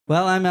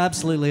Well, I'm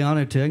absolutely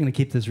honored to. I'm going to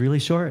keep this really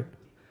short.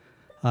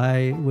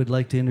 I would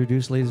like to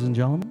introduce, ladies and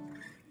gentlemen,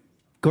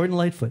 Gordon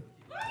Lightfoot.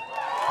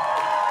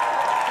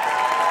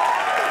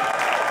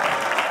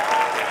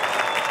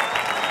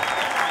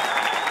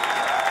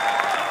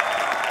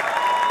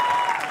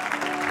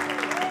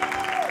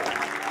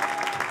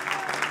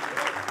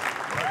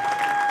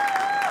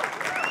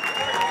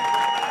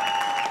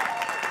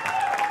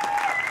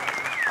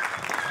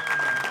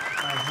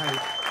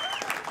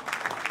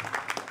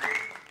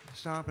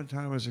 Stompin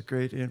Tom was a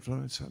great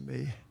influence on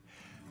me.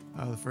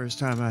 The first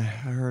time I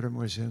heard him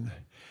was in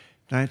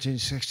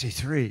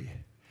 1963.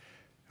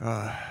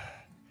 I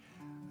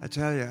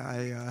tell you,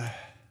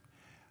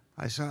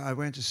 I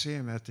went to see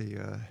him at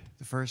the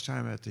first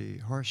time at the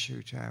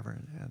Horseshoe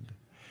Tavern, and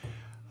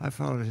I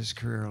followed his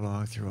career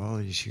along through all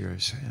these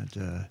years.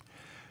 And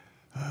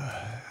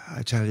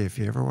I tell you, if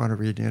you ever want to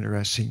read an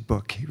interesting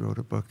book, he wrote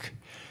a book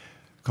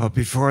called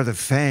Before the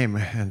Fame.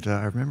 And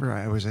I remember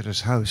I was at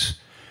his house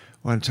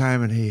one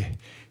time, and he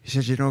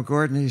said, you know,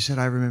 Gordon, he said,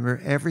 I remember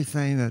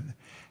everything that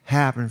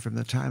happened from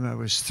the time I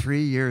was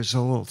 3 years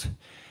old.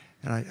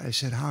 And I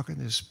said, how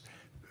can this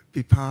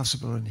be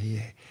possible? And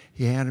he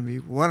handed me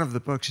one of the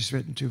books. He's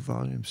written 2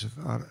 volumes of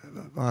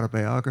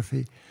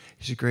autobiography.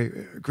 He's a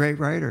great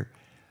writer.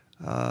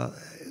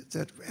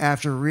 That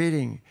after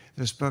reading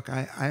this book,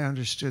 I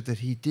understood that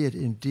he did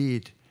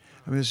indeed.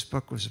 I mean, this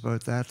book was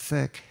about that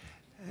thick.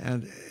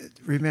 And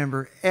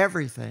remember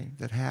everything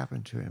that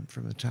happened to him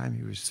from the time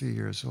he was 3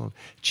 years old,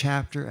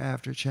 chapter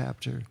after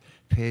chapter,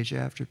 page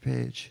after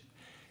page.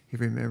 He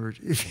remembered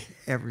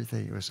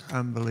everything. It was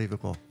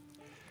unbelievable.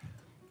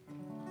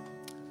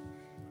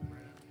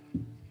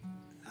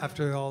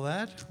 After all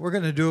that, we're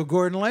going to do a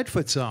Gordon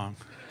Lightfoot song.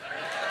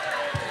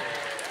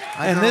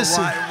 I don't know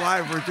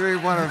why we're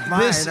doing one of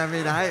mine. I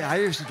mean, I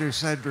used to do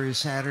Sudbury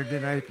Saturday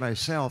Night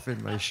myself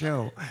in my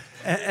show.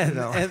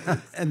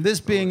 And this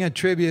being a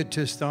tribute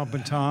to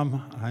Stompin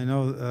Tom, I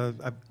know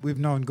we've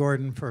known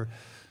Gordon for,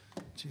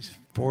 geez,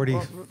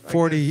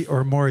 40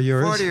 or more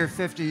years. 40 or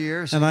 50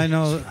 years. And I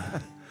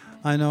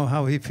know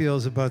how he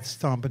feels about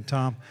Stompin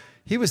Tom.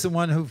 He was the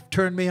one who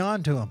turned me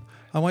on to him.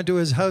 I went to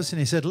his house and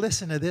he said,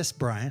 listen to this,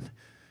 Brian.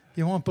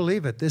 You won't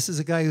believe it. This is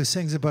a guy who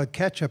sings about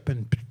ketchup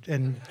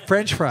and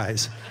French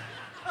fries.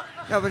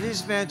 No, but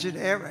he's mentioned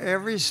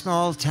every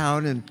small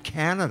town in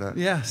Canada.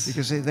 Yes.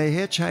 Because they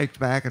hitchhiked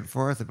back and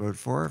forth about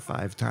 4 or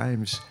 5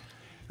 times.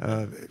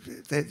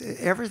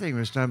 Everything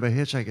was done by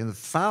hitchhiking. The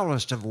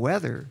foulest of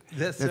weather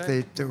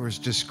that was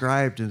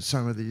described in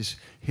some of these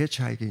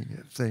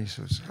hitchhiking things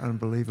was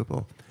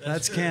unbelievable.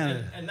 That's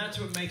Canada. And that's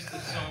what makes the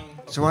song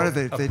so what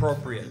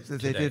appropriate.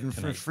 They didn't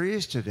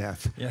freeze to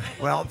death. Yeah.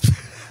 Well,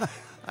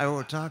 I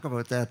won't talk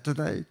about that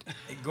tonight.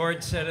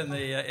 Gord said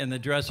in the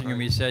dressing room,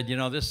 he said, you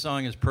know, this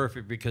song is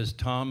perfect because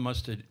Tom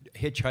must have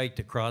hitchhiked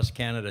across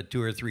Canada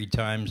 2 or 3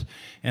 times,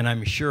 and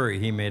I'm sure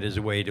he made his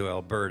way to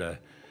Alberta.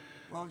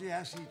 Well,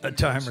 yes, he did. A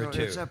time or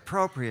two. It's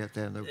appropriate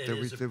then that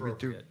we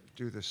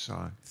do this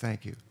song.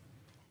 Thank you.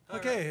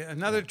 Okay,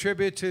 another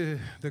tribute to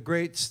the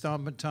great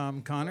Stompin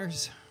Tom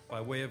Connors.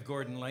 By way of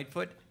Gordon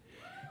Lightfoot.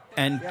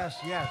 And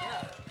yes.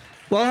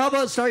 Well, how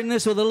about starting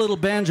this with a little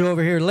banjo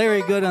over here?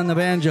 Larry Good on the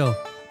banjo.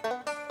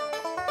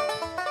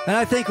 And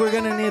I think we're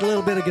going to need a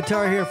little bit of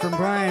guitar here from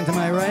Brian to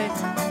my right.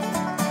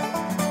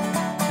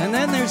 And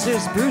then there's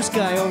this Bruce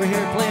guy over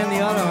here playing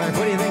the auto harp.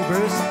 What do you think,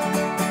 Bruce?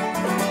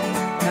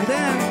 And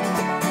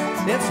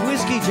then it's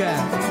Whiskey Jack.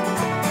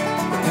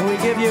 And we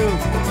give you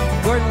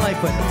Gordon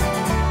Lightfoot.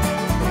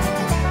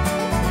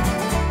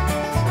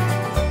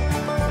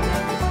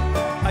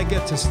 I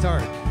get to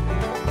start.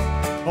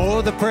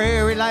 Oh, the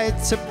prairie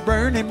lights are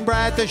burning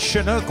bright. The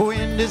Chinook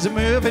wind is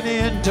moving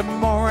in.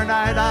 Tomorrow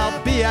night I'll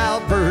be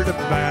Alberta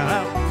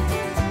bound.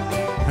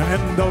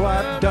 And though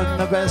I've done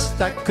the best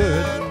I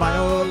could, my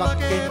old luck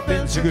ain't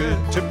been so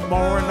good.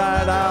 Tomorrow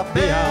night I'll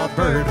be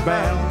Alberta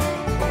bound.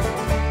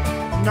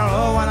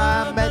 No, when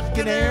I'm at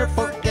Kinnair,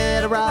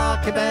 forget a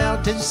Rocky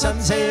Mountain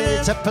sunset.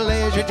 It's a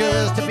pleasure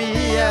just to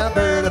be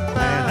Alberta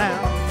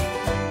bound.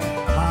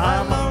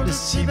 I long to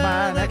see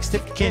my next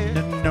of kin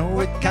and know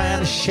what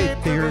kind of shape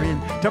they're in.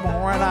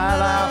 Tomorrow night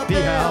I'll be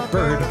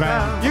Alberta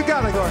bound. You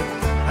got it, Gordon.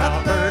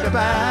 Alberta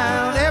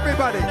bound.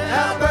 Everybody,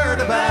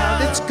 Alberta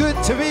bound. It's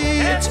good to be.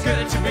 It's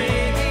good to be.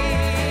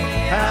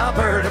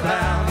 Alberta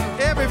bound.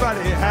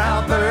 Everybody,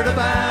 Alberta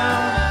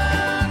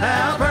bound.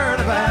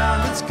 Alberta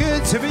bound. It's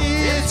good to be.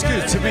 It's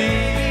good to be.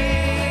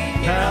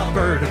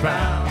 Alberta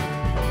bound.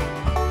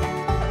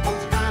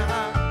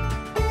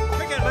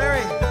 Bring it,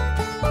 Larry.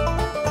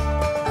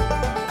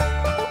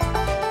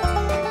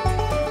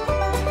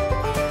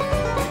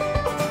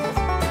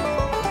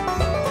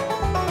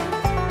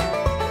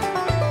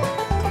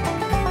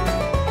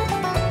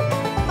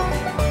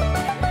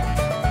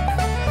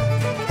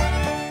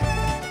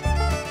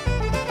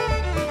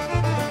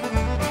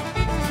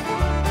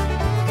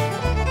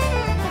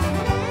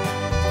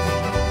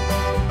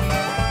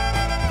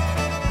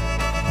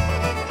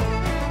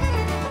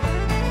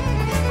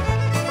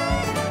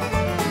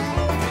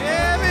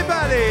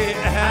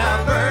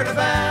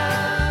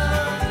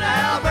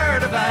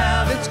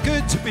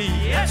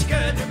 It's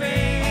good to be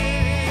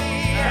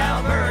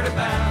Alberta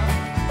bound.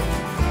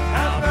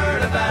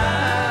 Alberta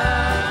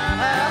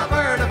bound.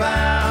 Alberta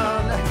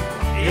bound.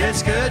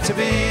 It's good to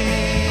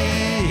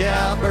be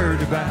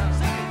Alberta bound.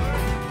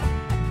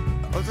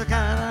 Oh, the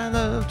kind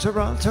of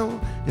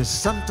Toronto is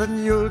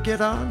something you'll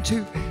get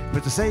onto,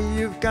 but to say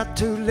you've got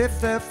to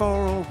live there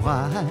for a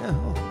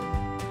while.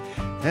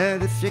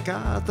 And if you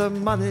got the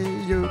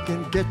money, you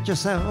can get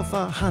yourself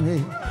a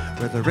honey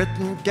with a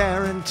written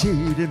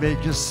guarantee to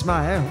make you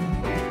smile.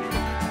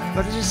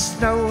 But it's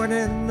snowing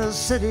in the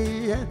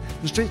city, and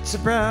the streets are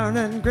brown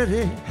and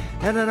gritty,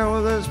 and I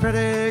know there's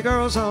pretty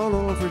girls all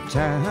over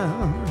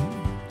town,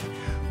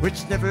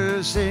 which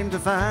never seem to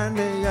find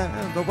me,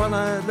 and the one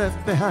I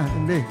left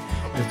behind me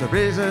is the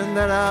reason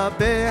that I'll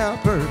be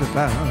Alberta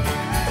bound.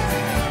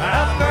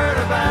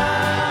 Alberta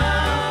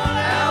bound,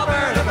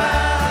 Alberta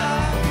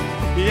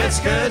bound. It's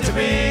good to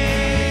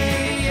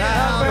be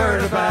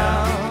Alberta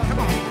bound. Come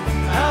on.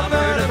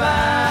 Alberta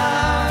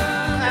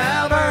bound,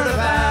 Alberta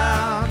bound.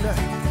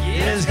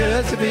 It's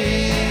good to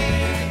be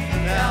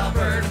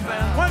Alberta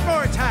bound. One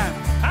more time.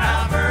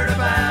 Alberta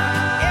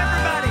bound.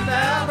 Everybody.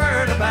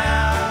 Alberta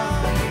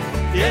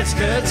bound. It's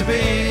good to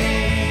be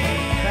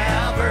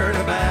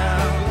Alberta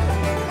bound.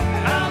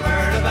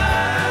 Alberta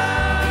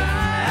bound.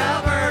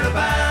 Alberta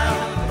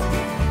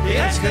bound.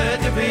 It's good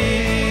to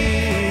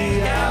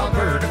be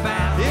Alberta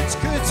bound. It's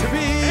good to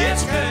be.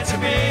 It's good to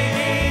be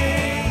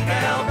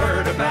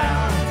Alberta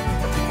bound.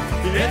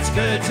 It's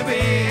good to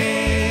be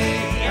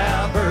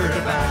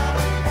Alberta bound.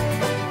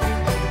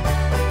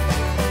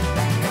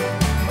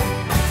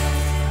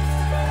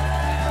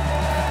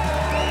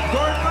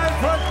 Gordon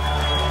Lightfoot,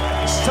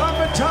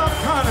 Stompin Tom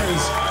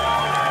Connors.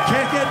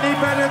 Can't get any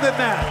better than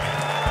that.